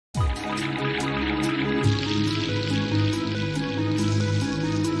Hello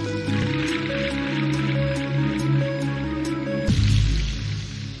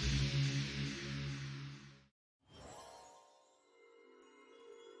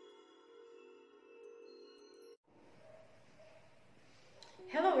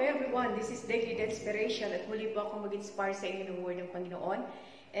everyone, this is Daily Desperation at muli po akong mag-inspire sa inyo ng word ng Panginoon.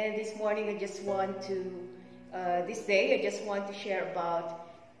 And this morning, this day, I just want to share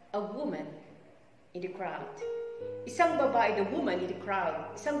about a woman in the crowd. Isang babae, the woman in the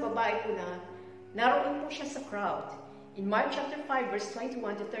crowd. Isang babae po na naroon po siya sa crowd. In Mark chapter 5, verse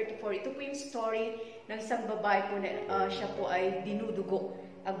 21 to 34, ito po yung story ng isang babae po na siya po ay dinudugo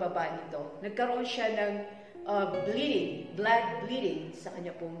ang babae nito. Nagkaroon siya ng blood bleeding sa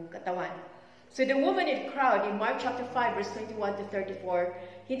kanya pong katawan. So the woman in the crowd in Mark chapter 5 verse 21 to 34,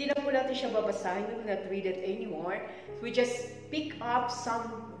 hindi na po natin siya babasahin, we will not read it anymore. We just pick up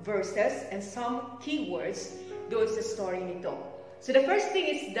some verses and some keywords doon sa story nito. So the first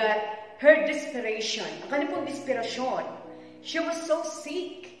thing is that her desperation, ang kanya pong desperasyon, she was so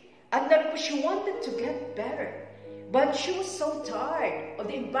sick at she wanted to get better. But she was so tired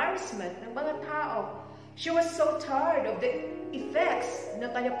of the embarrassment ng mga tao. She was so tired of the effects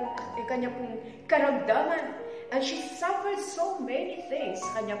ng kanya pong karamdaman. And she suffered so many things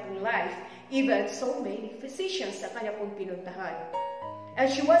sa kanya pong life, even so many physicians sa kanya pong pinuntahan.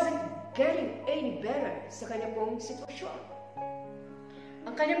 And she wasn't getting any better sa kanya pong sitwasyon.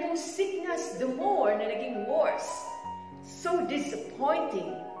 Ang kanya pong sickness, the more na naging worse. So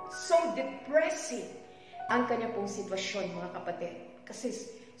disappointing, so depressing ang kanya pong sitwasyon, mga kapatid. Kasi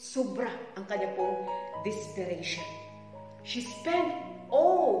sobra ang kanya pong desperation. She spent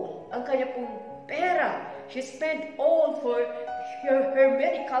all ang kanya pong pera. She spent all for her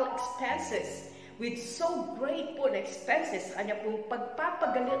medical expenses with so great po na expenses. Kanya pong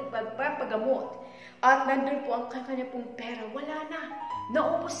pagpapagamot. At nandun po ang kanya pong pera. Wala na.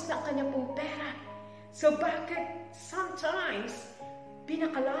 Naubos na ang kanya pong pera. So bakit sometimes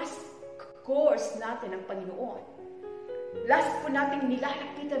pinaka-last course natin ang Panginoon? Last po nating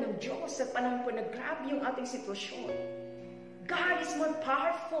nilalapitan ng Diyos sa panahon po na grabe yung ating sitwasyon. God is more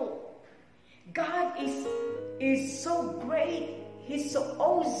powerful. God is so great. He's so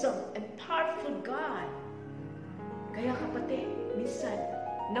awesome and powerful God. Kaya kapatid, minsan,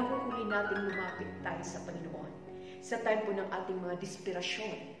 nahuhuli natin lumapit tayo sa Panginoon sa time po ng ating mga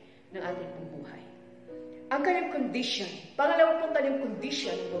desperasyon ng ating pong buhay. Ang kanyang condition, pangalawa pong kanyang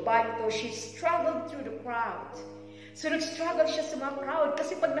condition, ng babae ito, she struggled through the crowd. So nag-struggle siya sa mga crowd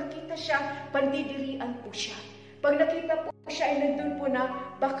kasi pag nakita siya, pandidirian po siya. Pag nakita po siya ay nandun po na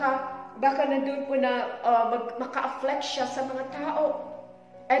baka nandun po na maka-afflict siya sa mga tao.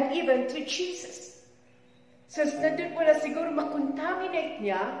 And even to Jesus. So nandun po na siguro makontaminate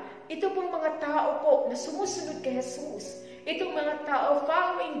niya ito pong mga tao po na sumusunod kay Jesus. Itong mga tao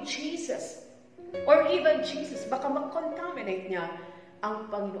following Jesus. Or even Jesus, baka makontaminate niya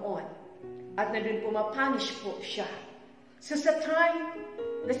ang Panginoon. At nandun po mapunish po siya. So sa time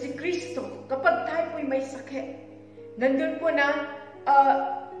na si Kristo, kapag tayo po'y may sakit, nandun po na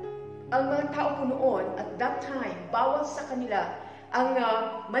ang mga tao po noon, at that time, bawal sa kanila ang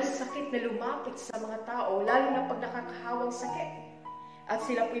may sakit na lumapit sa mga tao, lalo na pag nakakahawang sakit. At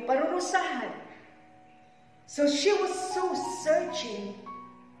sila po'y parurusahan. So she was so searching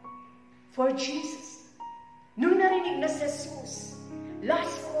for Jesus. Nung narinig na si Jesus,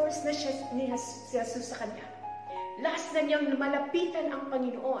 last course na ni Jesus sa kanya. Last na niyang malapitan ang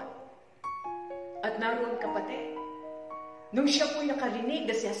Panginoon. At naroon kapatid, nung siya po'y nakarinig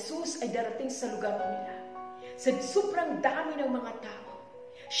na si Jesus ay darating sa lugar po nila, sa sobrang dami ng mga tao,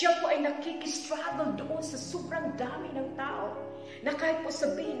 siya po ay nakikistruggle doon sa sobrang dami ng tao, na kahit po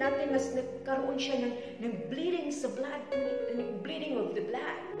sabihin natin na nagkaroon siya ng bleeding sa blood, bleeding of the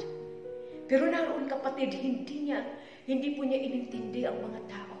blood. Pero naroon kapatid, hindi po niya inintindi ang mga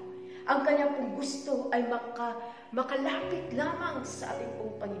tao. Ang kanya pong gusto ay makalapit lamang sa ating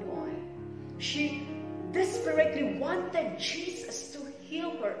pong Panginoon. She desperately wanted Jesus to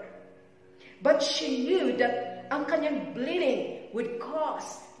heal her. But she knew that ang kanyang bleeding would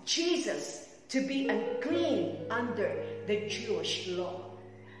cause Jesus to be unclean under the Jewish law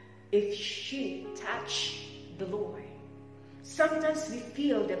if she touched the Lord. Sometimes we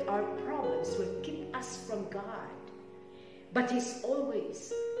feel that our problems will keep us from God, but He's always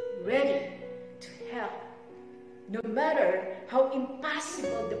ready to help. No matter how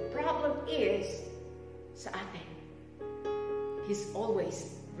impossible the problem is sa atin, He's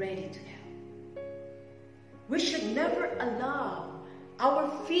always ready to help. We should never allow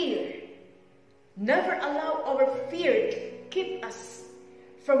our fear to keep us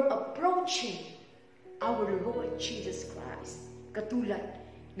from approaching approaching our Lord Jesus Christ, katulad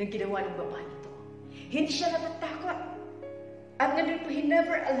ng ginawa ng babae nito. Hindi siya natatakot. At nandun po, he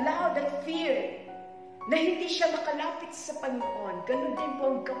never allowed that fear na hindi siya makalapit sa Panginoon. Ganun din po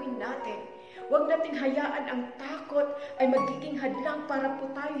ang gawin natin. Huwag nating hayaan ang takot ay magiging hadlang para po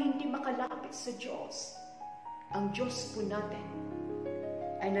tayo hindi makalapit sa Diyos. Ang Diyos po natin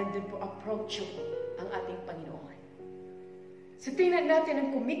ay nandun po approachable ang ating Panginoon. So tingnan natin ang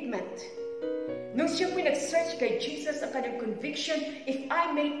commitment. Nung siya po nag-search kay Jesus, ang kanyang conviction, if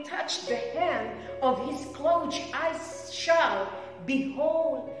I may touch the hem of His clothes, I shall be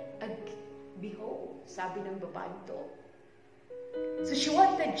whole. Behold, sabi ng babae ito. So she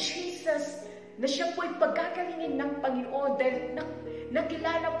wanted Jesus na siya po'y pagagalingin ng Panginoon dahil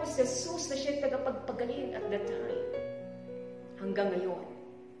nakilala po si Jesus na siya tagapagpagaling at that time. Hanggang ngayon.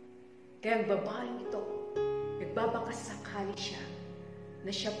 Kaya ang babaeng ito, nagbabakasakali siya na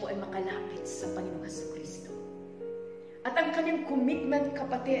siya po ay makalapit sa Panginoong Jesucristo. At ang kanyang commitment,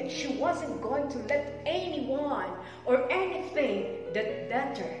 kapatid, she wasn't going to let anyone or anything that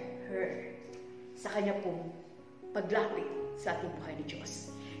deter her sa kanya pong paglapit sa ating buhay ni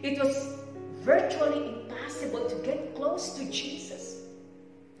Diyos. It was virtually impossible to get close to Jesus.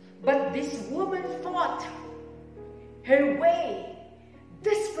 But this woman fought her way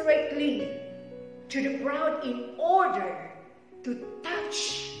desperately to the crowd in order to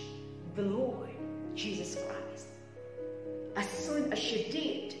touch the Lord Jesus Christ. As soon as she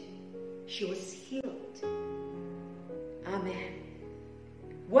did, she was healed. Amen.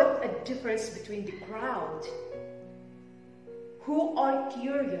 What a difference between the crowd who are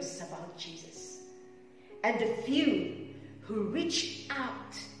curious about Jesus and the few who reach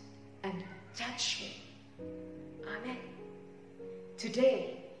out and touch Him. Amen.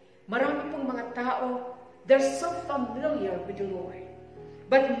 Today, marami pong mga tao, they're so familiar with the Lord,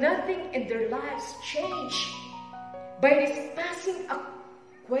 but nothing in their lives change by this passing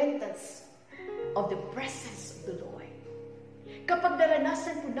acquaintance of the presence of the Lord. Kapag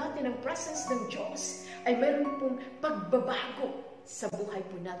naranasan po natin ang presence ng Diyos, ay meron pong pagbabago sa buhay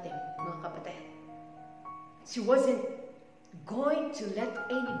po natin, mga kapatid. She wasn't going to let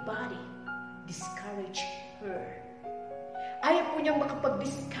anybody discourage her. Ayaw po niyang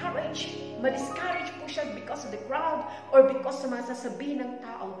makapag-discourage. Ma-discourage po siya because of the crowd or because sa mga sasabihin ng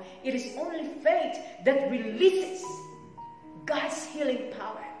tao. It is only faith that releases God's healing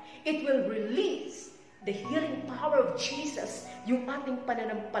power. It will release the healing power of Jesus, yung ating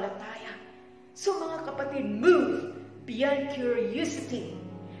pananampalataya. So mga kapatid, move beyond curiosity.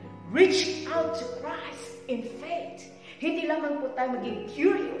 Reach out to Christ in faith. Hindi lamang po tayo maging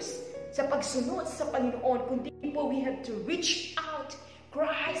curious sa pagsunod sa Panginoon, kundi po we have to reach out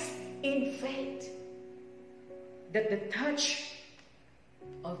Christ in faith. That the touch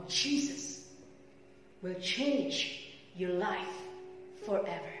of Jesus will change your life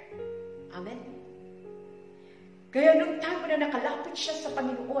forever. Amen. Kaya nung time na nakalapit siya sa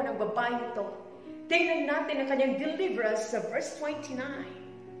Panginoon, ang babae nito, tingnan natin ang kanyang deliverance sa verse 29.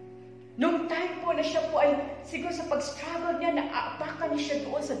 Nung time po na siya po ay, siguro sa pag-struggle niya, naaapakan niya siya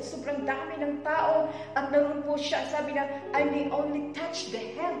doon sa sobrang dami ng tao, at naroon po siya, sabi na, I may only touch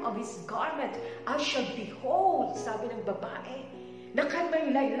the hem of His garment, I shall be whole, sabi ng babae.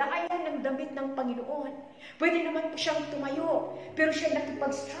 Nakalmay laylayan ng damit ng Panginoon. Pwede naman po siyang tumayo. Pero siya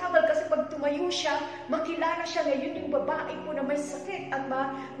nakipag-struggle kasi pag tumayo siya, makilala siya ngayon yung babae po na may sakit at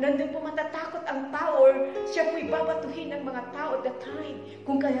nandun po matatakot ang tao or siya po'y babatuhin ng mga tao at that time.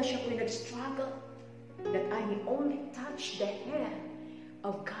 Kung kaya siya po'y nag-struggle, that I may only touch the hem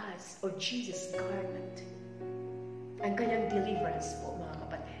of God's or Jesus' garment. Ang kanyang deliverance po, mga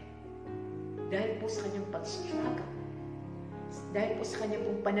kapatid. Dahil po sa kanyang pag-struggle, dahil po sa kanya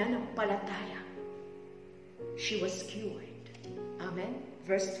pong pananampalataya, she was cured. Amen?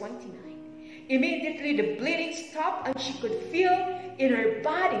 Verse 29. Immediately the bleeding stopped and she could feel in her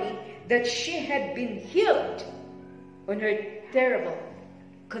body that she had been healed on her terrible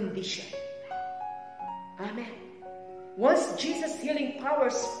condition. Amen. Once Jesus' healing power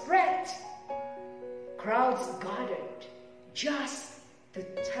spread, crowds gathered just to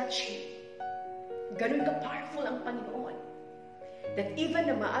touch Him. Ganun ka-powerful ang Panginoon. That even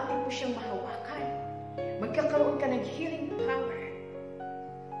na maating po siyang mahawakan, magkakaroon ka ng healing power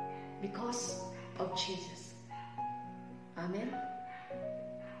because of Jesus. Amen?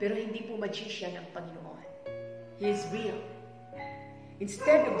 Pero hindi po magician ang Panginoon. He is real.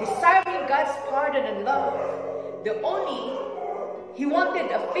 Instead of desiring God's pardon and love, He wanted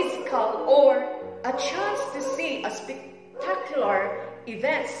a physical or a chance to see a spectacular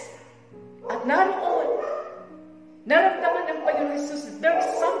events. At naroon, naramdaman ng Panginoon Jesus, there is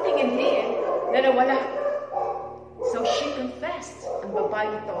something in him na nawala. So she confessed, ang babae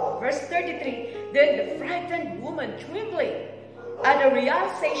nito. Verse 33, then the frightened woman, trembling at the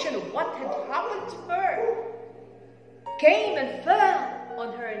realization of what had happened to her, came and fell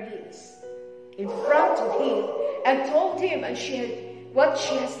on her knees in front of him and told him what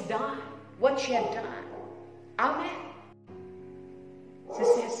she had done. Amen. So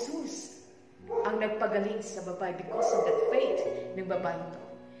si Jesus ang nagpagaling sa babae because of that faith ng babae ito.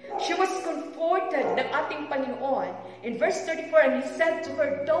 She was comforted ng ating Panginoon. In verse 34, and He said to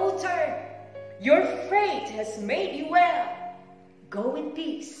her, daughter, your faith has made you well. Go in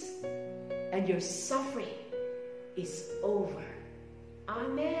peace, and your suffering is over.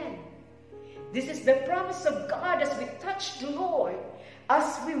 Amen. This is the promise of God as we touch the Lord, as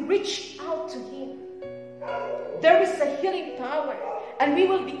we reach out to Him. There is a healing power, and we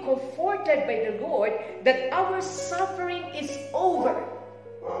will be comforted by the Lord that our suffering is over.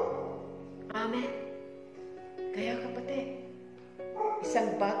 Amen. Kaya kapatid,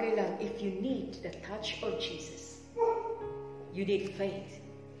 isang bagay lang, if you need the touch of Jesus, you need faith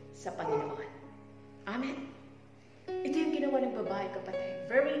sa Panginoon. Amen. Ito yung ginawa ng babae, kapatid.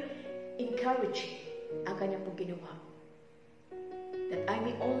 Very encouraging ang kanyang pong ginawa. That I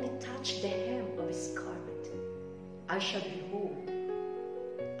may only touch the hem of His garment, I shall be whole.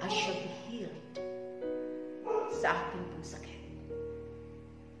 I shall be healed sa aking pong sakit.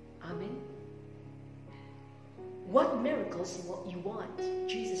 Amen. What miracles you want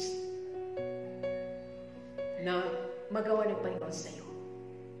Jesus na magawa ng Panginoon sa iyo?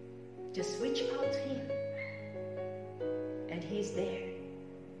 Just reach out to Him, and He is there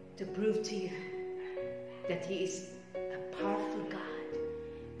to prove to you that He is a powerful God,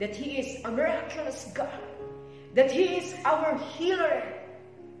 that He is a miraculous God, that He is our healer,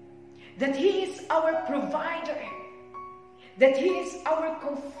 that He is our provider, that He is our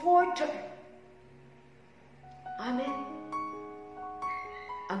comforter. Amen.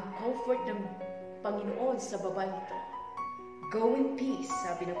 Ang comfort ng Panginoon sa babae nito. Go in peace,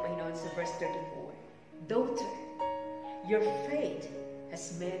 sabi ng Panginoon sa verse 34. Daughter, your faith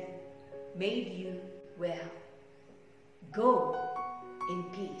has made you well. Go in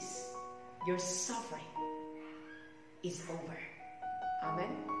peace. Your suffering is over. Amen.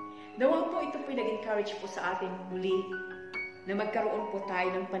 Nawa po ito pinag-encourage po sa ating muli na magkaroon po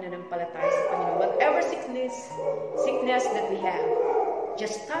tayo ng pananampalataya sa Panginoon. Whatever sickness that we have,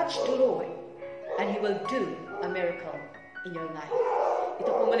 just touch the Lord and He will do a miracle in your life. Ito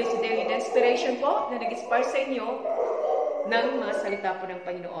po muli si Daily Inspiration po na nag-inspire sa inyo ng mga salita po ng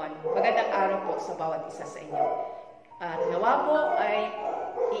Panginoon. Magandang araw po sa bawat isa sa inyo. At nawa po ay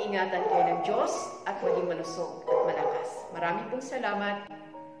iingatan kayo ng Diyos at maging malusog at malakas. Maraming pong salamat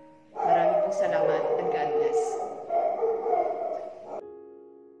and God bless.